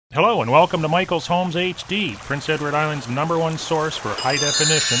Hello and welcome to Michael's Homes HD, Prince Edward Island's #1 source for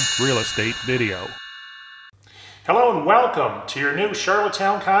high-definition real estate video. Hello and welcome to your new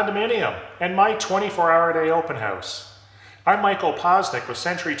Charlottetown condominium and my 24-hour-a-day open house. I'm Michael Poczynek with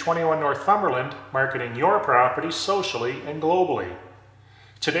Century 21 Northumberland, marketing your property socially and globally.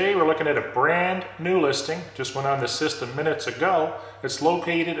 Today we're looking at a brand new listing, just went on the system minutes ago. It's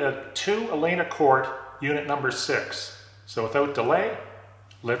located at 2 Elena Court, unit number 6. So without delay,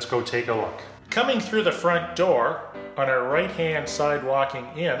 let's go take a look. Coming through the front door, on our right-hand side walking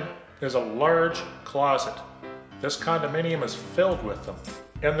in, is a large closet. This condominium is filled with them,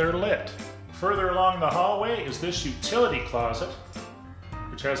 and they're lit. Further along the hallway is this utility closet,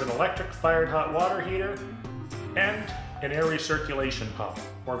 which has an electric-fired hot water heater and an air recirculation pump,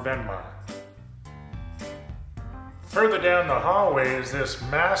 or Venmar. Further down the hallway is this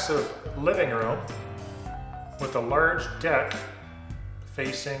massive living room with a large deck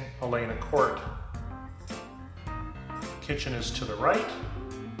facing Elena Court. Kitchen is to the right,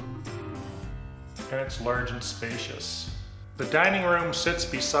 and it's large and spacious. The dining room sits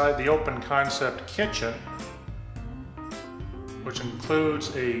beside the open concept kitchen, which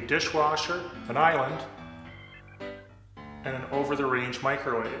includes a dishwasher, an island, and an over-the-range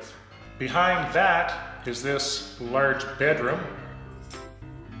microwave. Behind that is this large bedroom,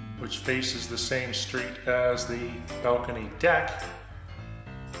 which faces the same street as the balcony deck,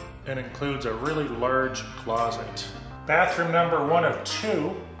 and includes a really large closet. Bathroom number 1 of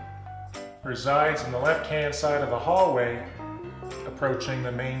 2 resides on the left-hand side of the hallway, approaching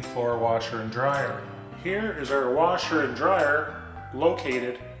the main floor washer and dryer. Here is our washer and dryer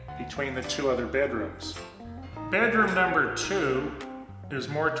located between the 2 other bedrooms. Bedroom number 2 is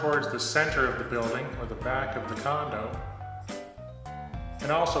more towards the center of the building, or the back of the condo,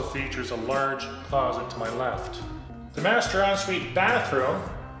 and also features a large closet to my left. The master ensuite bathroom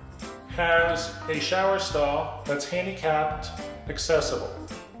has a shower stall that's handicapped accessible.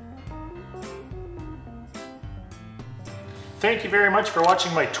 Thank you very much for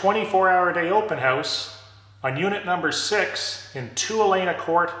watching my 24-hour-a-day open house on unit number 6 in 2 Elena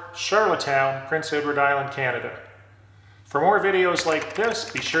Court, Charlottetown, Prince Edward Island, Canada. For more videos like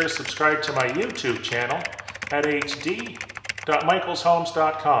this, be sure to subscribe to my YouTube channel at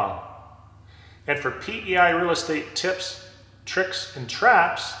hd.michaelshomes.com. And for PEI real estate tips, tricks, and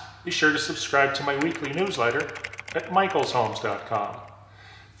traps, be sure to subscribe to my weekly newsletter at michaelshomes.com.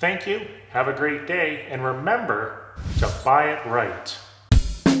 Thank you, have a great day, and remember to buy it right.